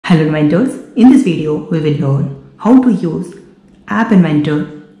Hello inventors, in this video we will learn how to use App Inventor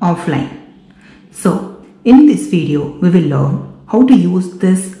offline. So in this video we will learn how to use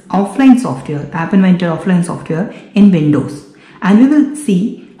this offline software, App Inventor offline software in Windows, and we will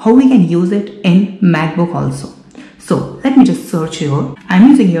see how we can use it in MacBook also. So let me just search here. I'm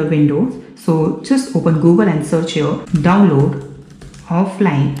using here Windows, so just open Google and search here download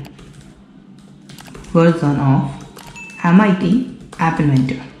offline version of MIT App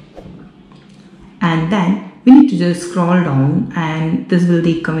Inventor. And then we need to just scroll down, and this will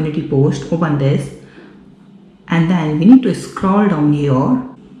be the community post. Open this, and then we need to scroll down here.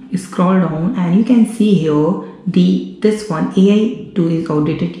 Scroll down, and you can see here this one AI 2 is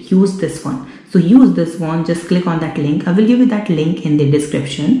outdated. Use this one. So use this one. Just click on that link. I will give you that link in the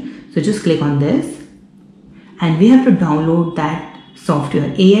description. So just click on this, and we have to download that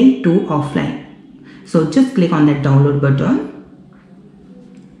software AI 2 offline. So just click on that download button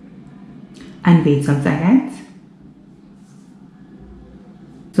and wait some seconds.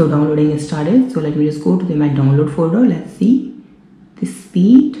 So downloading is started. So let me just go to my download folder. Let's see the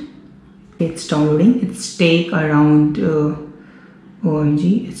speed. It's downloading. It's take around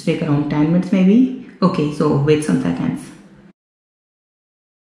OMG. It's take around 10 minutes maybe. Okay, so wait some seconds.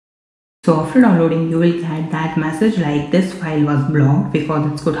 So after downloading, you will get that message like this file was blocked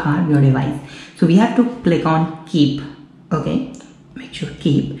because it could harm your device. So we have to click on keep. Okay, make sure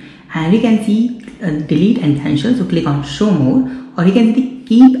keep. And you can see delete and cancel. So click on show more, or you can see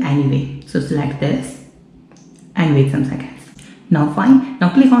keep anyway. So select this and wait some seconds. Now fine.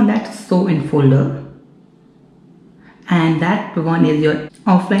 Now click on that show in folder, and that one is your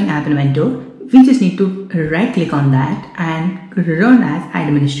offline app inventor. We just need to right click on that and run as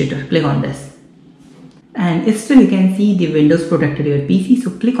administrator. Click on this, and still you can see the Windows protected your PC.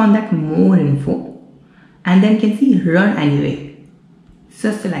 So click on that more info, and then you can see run anyway.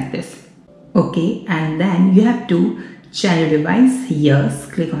 Just select this. Okay, and then you have to change your device. Yes,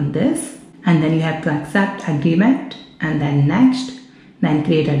 click on this, and then you have to accept agreement, and then next, then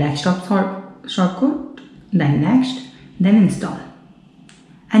create a desktop shortcut, then next, then install,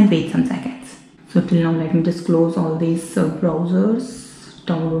 and wait some seconds. So till now, let me just close all these browsers,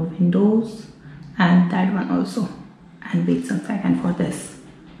 download Windows, and that one also, and wait some second for this.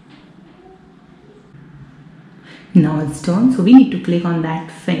 Now it's done. So we need to click on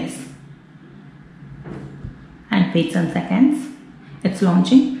that finish and wait some seconds. It's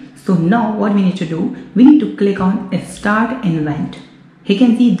launching. So now what we need to do, we need to click on start invent. You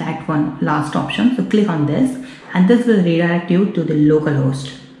can see that one last option. So click on this, and this will redirect you to the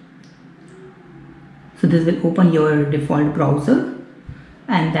localhost. So this will open your default browser,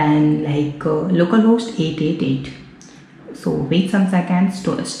 and then like localhost 888. So wait some seconds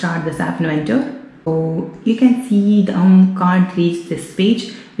to start this app inventor. So you can see the can't reach this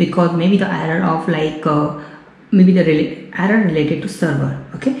page because maybe the error of like maybe the error related to server.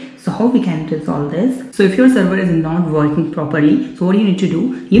 Okay, so how we can resolve this? So if your server is not working properly, so what you need to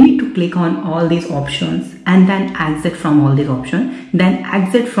do, you need to click on all these options and then exit from all these options, then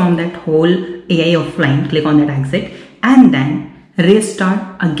exit from that whole AI offline, click on that exit, and then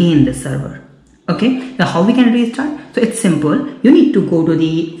restart again the server. Okay, so how we can restart? So it's simple. You need to go to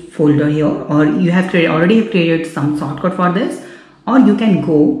the folder here, or you have already created some shortcut for this, or you can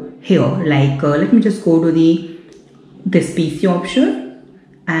go here like let me just go to this PC option,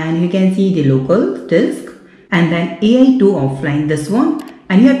 and you can see the local disk, and then AI 2 offline, this one,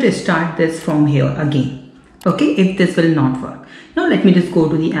 and you have to start this from here again. Okay, if this will not work. Now let me just go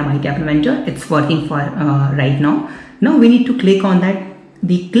to the MIT App Inventor. It's working for right now. Now we need to click on that,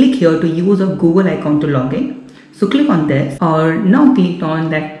 click here to use a Google account to log in. So click on this, or now click on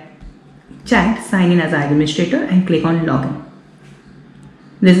that chat sign in as administrator and click on login.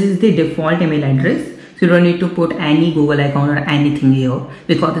 This is the default email address, so you don't need to put any Google account or anything here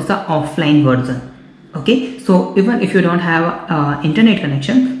because it's an offline version. Okay, so even if you don't have internet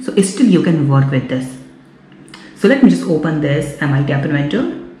connection, so still you can work with this. So let me just open this MIT App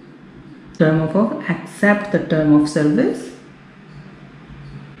Inventor. Term of work, accept the term of service.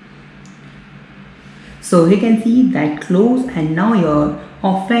 So you can see that close, and now your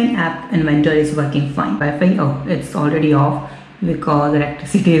offline app inventor is working fine. Wi-Fi, oh, it's already off because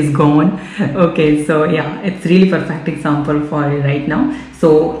electricity is gone. Okay, so yeah, it's really perfect example for you right now.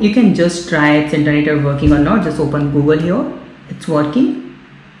 So you can just try its internet are working or not. Just open Google here. It's working.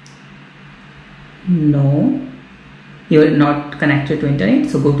 No, you're not connected to internet.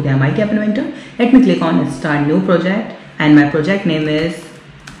 So go to the MIT App Inventor. Let me click on start new project, and my project name is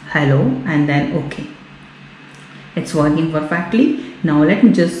hello, and then okay. It's working perfectly. Now let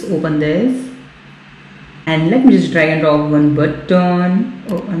me just open this And let me just drag and drop one button.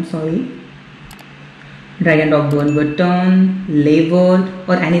 Oh, I'm sorry. Drag and drop one button, label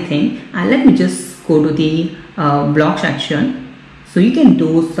or anything, and let me just go to the block section. So you can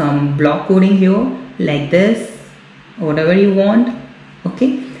do some block coding here like this, whatever you want.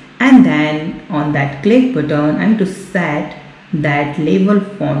 Okay, and then on that click button, I'm to set that label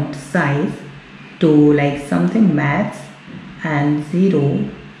font size to like something max and 0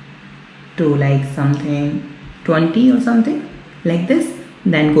 to like something 20 or something like this.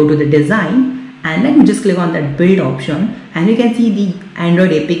 Then go to the design and let me just click on that build option, and you can see the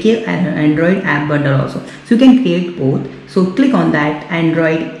Android APK and Android app bundle also. So you can create both. So click on that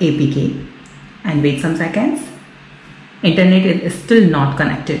Android APK and wait some seconds. Internet is still not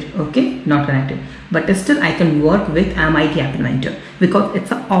connected. Okay, not connected, but still I can work with MIT App Inventor because it's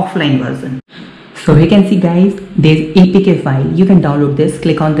an offline version. So you can see guys, there's APK file. You can download this.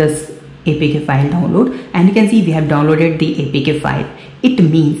 Click on this APK file download, and you can see we have downloaded the APK file. It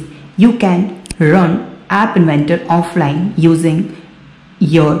means you can run App Inventor offline using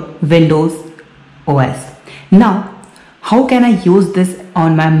your Windows OS. Now, how can I use this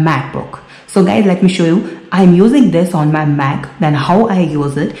on my MacBook? So guys, let me show you. I'm using this on my Mac. Then how I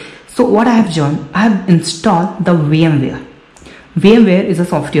use it? So what I have done, I have installed the VMware. VMware is a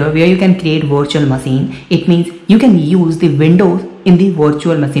software where you can create virtual machine. It means you can use the Windows in the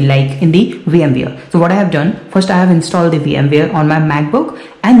virtual machine like in the VMware. So what I have done, first I have installed the VMware on my MacBook,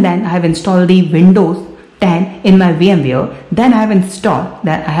 and then I have installed the Windows 10 in my VMware. Then I have installed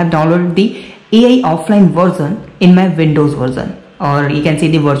that I have downloaded the AI offline version in my Windows version, or you can say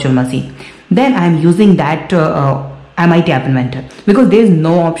the virtual machine. Then I am using that MIT App Inventor because there is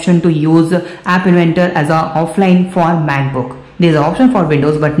no option to use App Inventor as a offline for MacBook. There is an option for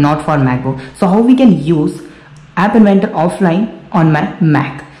Windows but not for MacBook. So how we can use App Inventor offline on my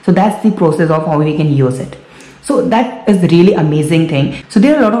Mac? So that's the process of how we can use it. So that is really amazing thing. So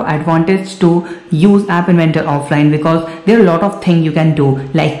there are a lot of advantages to use App Inventor offline because there are a lot of things you can do.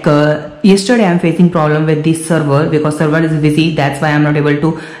 Like yesterday I'm facing problem with the server because server is busy. That's why I'm not able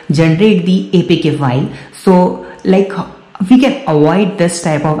to generate the APK file. So like we can avoid this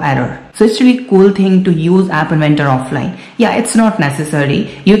type of error. So it's really cool thing to use App Inventor offline. Yeah, it's not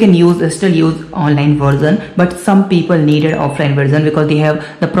necessary. You can still use online version, but some people needed offline version because they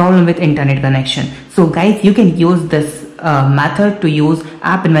have the problem with internet connection. So guys, you can use this method to use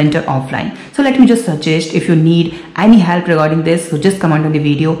App Inventor offline. So let me just suggest, if you need any help regarding this, so just comment on the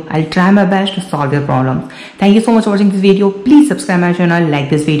video. I'll try my best to solve your problems. Thank you so much for watching this video. Please subscribe my channel, like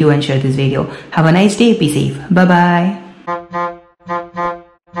this video and share this video. Have a nice day. Be safe. Bye bye.